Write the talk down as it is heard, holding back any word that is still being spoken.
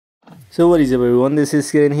So what is up everyone, this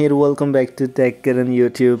is Karan here, welcome back to Tech Karan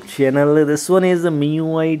YouTube channel. This one is the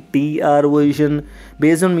MIUI TR version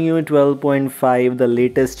based on MIUI 12.5, the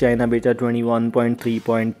latest China beta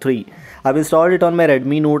 21.3.3. I've installed it on my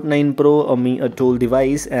Redmi Note 9 Pro, a tool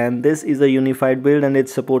device, and this is a unified build and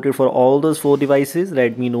it's supported for all those 4 devices: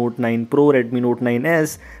 Redmi Note 9 Pro, Redmi Note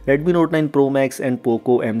 9S, Redmi Note 9 Pro Max and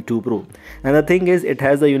Poco M2 Pro. And the thing is, it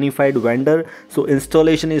has a unified vendor, so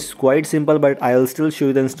installation is quite simple, but I'll still show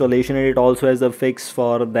you the installation. It also has a fix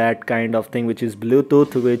for that kind of thing, which is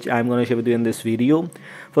Bluetooth, which I'm going to share with you in this video.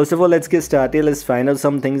 First of all, let's get started. Let's find out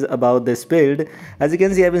some things about this build. As you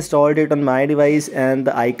can see, I've installed it on my device, and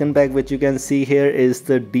the icon pack which you can see here is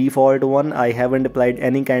the default one. I haven't applied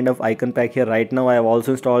any kind of icon pack here right now. I have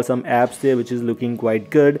also installed some apps there, which is looking quite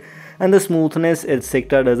good, and the smoothness,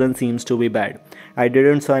 etc., doesn't seems to be bad. I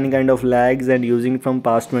didn't saw any kind of lags, and using it from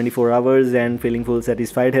past 24 hours and feeling full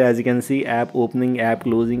satisfied here. As you can see, app opening, app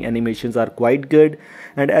closing animations are quite good,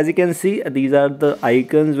 and as you can see, these are the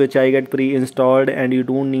icons which I get pre-installed, and you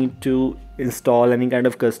don't need to install any kind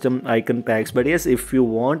of custom icon packs. But yes, if you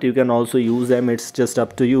want, you can also use them, it's just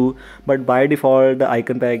up to you, but by default the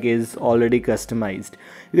icon pack is already customized.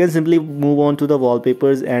 You can simply move on to the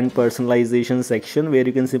wallpapers and personalization section, where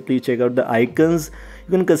you can simply check out the icons.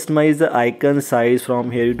 You can customize the icon size from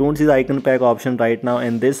here. You don't see the icon pack option right now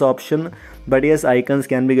in this option, but yes, icons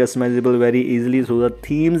can be customizable very easily through the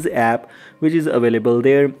themes app, which is available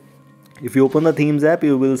there. If you open the themes app,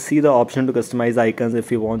 you will see the option to customize icons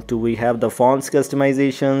if you want to. We have the fonts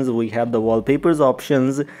customizations, we have the wallpapers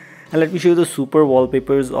options, and let me show you the super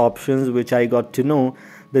wallpapers options, which I got to know.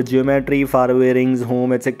 The geometry, faraway rings,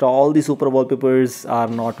 home, etc., all the super wallpapers are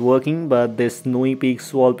not working, but this snowy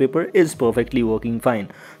peaks wallpaper is perfectly working fine.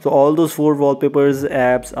 So all those 4 wallpapers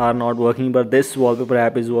apps are not working, but this wallpaper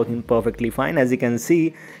app is working perfectly fine. As you can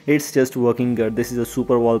see, it's just working good. This is a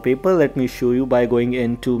super wallpaper. Let me show you by going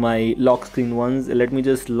into my lock screen once. Let me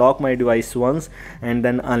just lock my device once and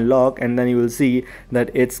then unlock, and then you will see that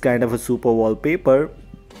it's kind of a super wallpaper.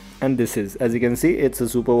 And this is, as you can see, it's a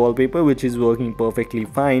super wallpaper which is working perfectly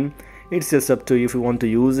fine. It's just up to you if you want to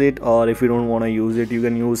use it, or if you don't want to use it, you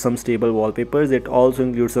can use some stable wallpapers. It also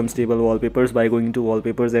includes some stable wallpapers. By going to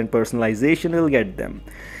wallpapers and personalization, you'll get them.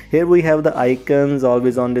 Here we have the icons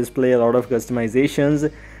always on display, a lot of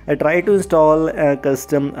customizations. I try to install a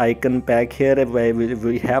custom icon pack here, where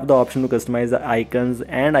we have the option to customize the icons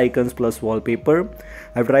and icons plus wallpaper.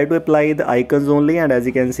 I've tried to apply the icons only, and as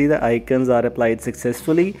you can see, the icons are applied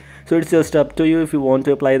successfully. So it's just up to you if you want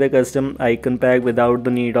to apply the custom icon pack without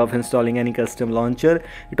the need of installing any custom launcher.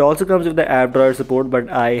 It also comes with the app drawer support, but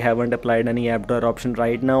I haven't applied any app drawer option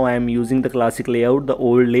right now. I am using the classic layout, the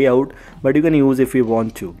old layout, but you can use if you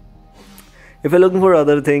want to. If you're looking for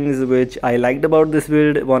other things which I liked about this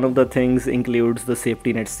build, one of the things includes the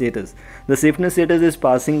safety net status. The safety net status is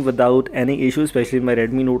passing without any issue, especially in my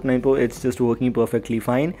Redmi Note 9 Pro. It's just working perfectly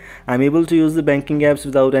fine. I'm able to use the banking apps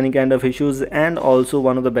without any kind of issues, and also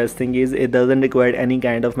one of the best thing is it doesn't require any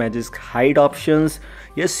kind of magic hide options.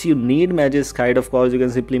 Yes, you need magic hide, of course. You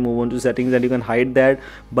can simply move on to settings and you can hide that,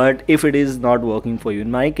 but if it is not working for you,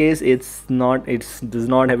 in my case it does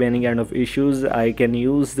not have any kind of issues. I can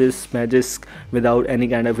use this magic without any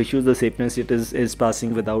kind of issues. The safety status is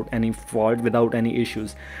passing without any fault, without any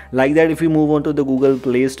issues like that. If you move on to the Google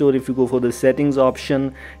Play Store, if you go for the settings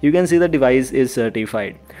option, you can see the device is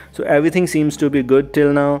certified. So everything seems to be good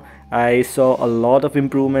till now. I saw a lot of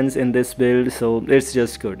improvements in this build, so it's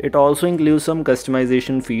just good. It also includes some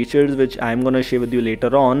customization features which I'm gonna share with you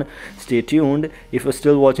later on. Stay tuned. If you're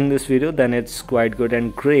still watching this video, then it's quite good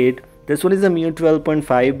and great. This one is a MIUI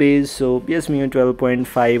 12.5 base, so yes, MIUI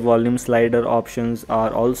 12.5 volume slider options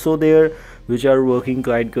are also there, which are working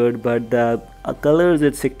quite good, but the colors,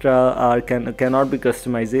 etc., cannot be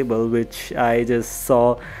customizable, which I just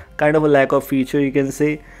saw kind of a lack of feature, you can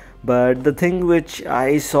say. But the thing which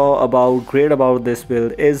I saw great about this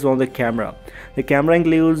build is on the camera. The camera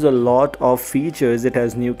includes a lot of features. It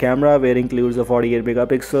has new camera, where includes a 48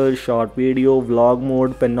 megapixel short video, vlog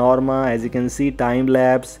mode, panorama, as you can see, time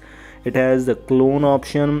lapse. It has the clone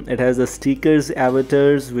option. It has the stickers,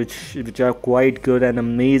 avatars, which are quite good and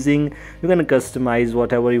amazing. You can customize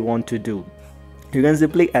whatever you want to do. You can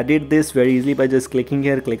simply edit this very easily by just clicking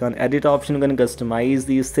here. Click on edit option. You can customize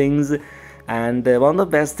these things, And one of the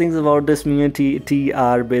best things about this MIUI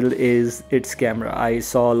TR build is its camera. I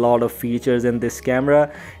saw a lot of features in this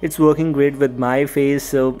camera. It's working great with my face,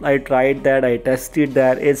 so I tried that, I tested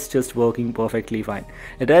that. It's just working perfectly fine.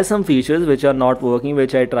 It has some features which are not working,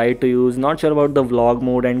 which I tried to use. Not sure about the vlog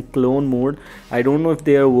mode and clone mode. I don't know if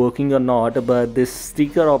they are working or not, but this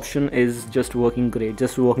sticker option is just working great,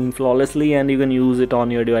 just working flawlessly, and you can use it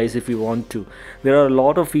on your device if you want to. There are a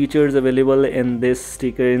lot of features available in this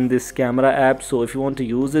sticker, in this camera app. So if you want to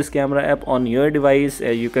use this camera app on your device,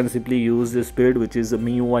 you can simply use this build, which is a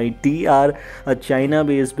MIUI TR, a China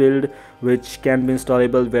based build which can be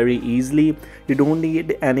installable very easily. You don't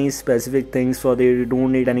need any specific things for it. You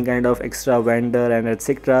don't need any kind of extra vendor and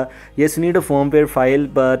etc. Yes, you need a firmware file,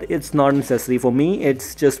 but it's not necessary. For me,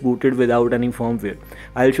 it's just booted without any firmware.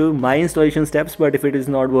 I'll show you my installation steps, but if it is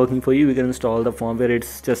not working for you, you can install the firmware.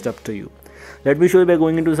 It's just up to you. Let me show you by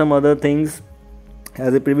going into some other things.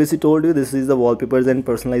 As I previously told you, this is the wallpapers and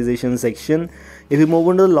personalization section. If you move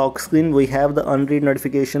on to the lock screen, we have the unread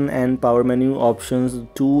notification and power menu options.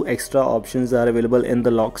 Two extra options are available in the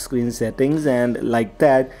lock screen settings, and like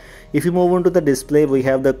that. If you move on to the display, we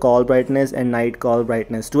have the call brightness and night call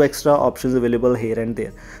brightness. Two extra options available here and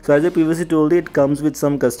there. So as I previously told you, it comes with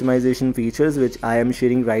some customization features which I am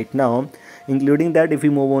sharing right now. Including that, if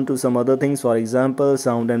you move on to some other things, for example,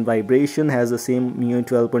 sound and vibration has the same MIUI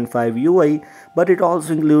 12.5 UI, but it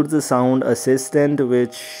also includes the sound assistant,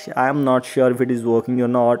 which I am not sure if it is working or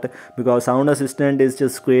not, because sound assistant is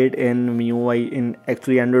just great in MIUI, in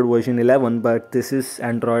actually Android version 11, but this is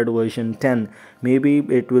Android version 10. Maybe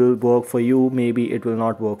it will work for you, maybe it will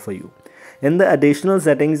not work for you. In the additional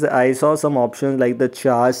settings, I saw some options like the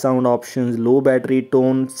charge sound options, low battery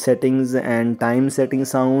tone settings, and time setting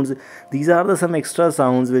sounds. These are some extra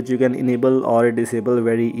sounds which you can enable or disable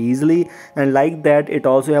very easily. And like that, it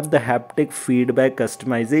also have the haptic feedback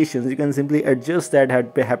customizations. You can simply adjust that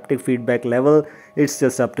haptic feedback level. It's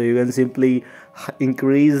just up to you. You can simply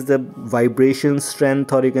increase the vibration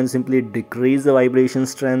strength, or you can simply decrease the vibration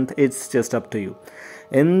strength. It's just up to you.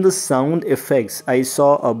 In the sound effects, I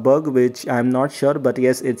saw a bug which I'm not sure, but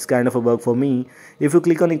yes, it's kind of a bug for me. If you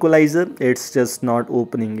click on equalizer, it's just not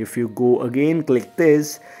opening. If you go again, click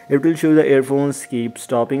this, it will show the earphones keep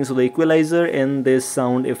stopping. So the equalizer in this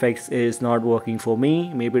sound effects is not working for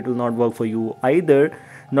me. Maybe it will not work for you either.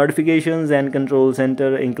 Notifications and control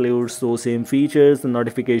center includes those same features, the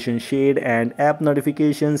notification shade and app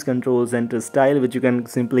notifications, control center style, which you can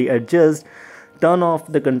simply adjust. Turn off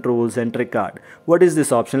the control center card. What is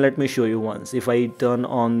this option? Let me show you once. If I turn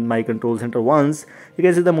on my control center once, you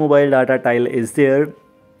can see the mobile data tile is there.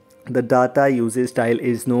 The data usage tile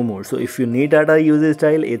is no more. So if you need data usage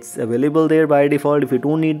tile, it's available there by default. If you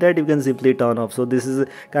don't need that, you can simply turn off. So this is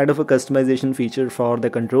kind of a customization feature for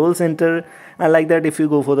the control center. And like that, if you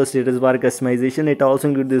go for the status bar customization, it also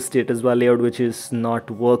includes this status bar layout, which is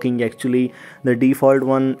not working actually. The default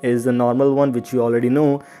one is the normal one, which you already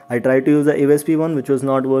know. I tried to use the ASP one, which was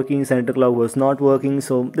not working. Center clock was not working.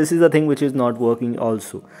 So this is the thing which is not working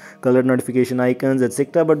also. Color notification icons,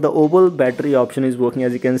 etc. But the oval battery option is working.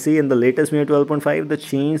 As you can see in the latest MIUI 12.5,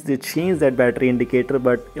 they changed that battery indicator,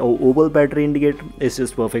 but oval battery indicator is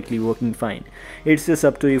just perfectly working fine. It's just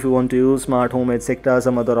up to you if you want to use smart home, etc.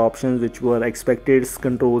 Some other options which were expected,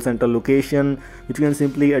 control center location, which you can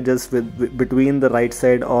simply adjust with between the right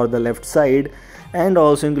side or the left side. And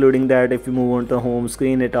also including that, if you move on to the home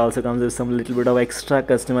screen, it also comes with some little bit of extra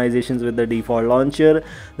customizations with the default launcher.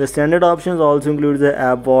 The standard options also include the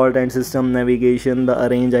app vault and system navigation, the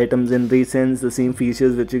arrange items in recents, the same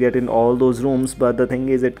features which you get in all those rooms. But the thing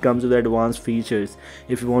is, it comes with advanced features.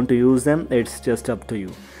 If you want to use them, it's just up to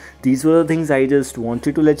you. These were the things I just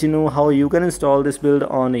wanted to let you know how you can install this build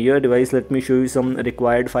on your device. Let me show you some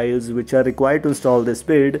required files which are required to install this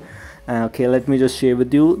build. Okay, let me just share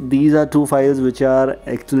with you. These are two files which are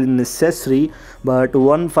actually necessary, but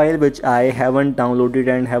one file which I haven't downloaded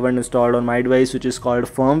and haven't installed on my device, which is called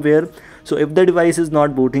firmware. So if the device is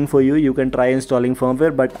not booting for you, you can try installing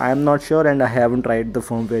firmware, but I am not sure and I haven't tried the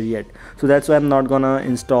firmware yet. So that's why I'm not gonna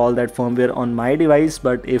install that firmware on my device.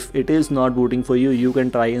 But if it is not booting for you, you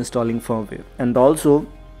can try installing firmware. And also,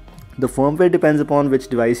 the firmware depends upon which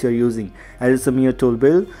device you're using, as it's a MIUI tool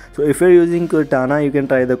build. So if you're using Cortana, you can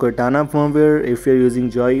try the Cortana firmware. If you're using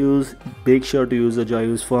Joyous, make sure to use the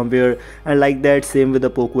Joyous firmware. And like that, same with the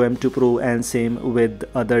Poco M2 Pro, and same with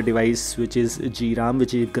other device which is Gram,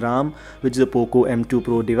 which is a Poco M2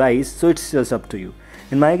 Pro device. So it's just up to you.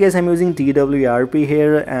 In my case, I'm using TWRP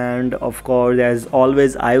here, and of course, as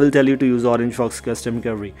always, I will tell you to use Orange Fox Custom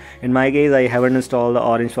Recovery. In my case, I haven't installed the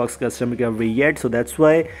Orange Fox Custom Recovery yet, so that's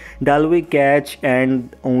why Dalvik Cache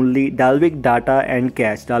and only Dalvik Data and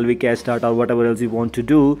Cache, Dalvik Cache Data, or whatever else you want to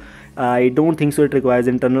do. I don't think so it requires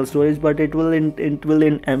internal storage, but it will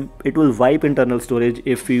wipe internal storage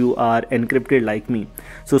if you are encrypted like me.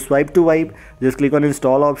 So swipe to wipe, just click on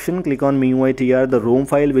install option, click on MIUI TR, the ROM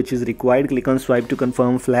file which is required, click on swipe to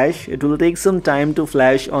confirm flash. It will take some time to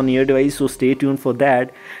flash on your device, so stay tuned for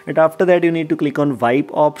that. And after that you need to click on wipe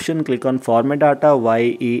option, click on format data,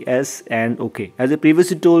 YAS, and OK. As I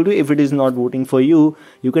previously told you, if it is not booting for you,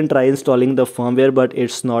 you can try installing the firmware, but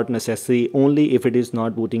it's not necessary, only if it is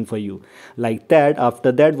not booting for you. Like that.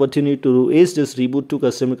 After that, what you need to do is just reboot to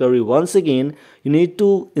custom recovery once again. You need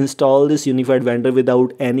to install this unified vendor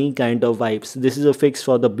without any kind of wipes. This is a fix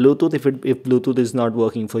for the Bluetooth if Bluetooth is not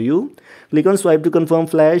working for you. Click on swipe to confirm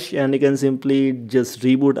flash, and you can simply just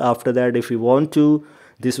reboot after that if you want to.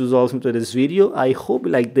 This was awesome to this video. I hope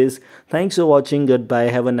you like this. Thanks for watching. Goodbye.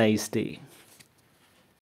 Have a nice day.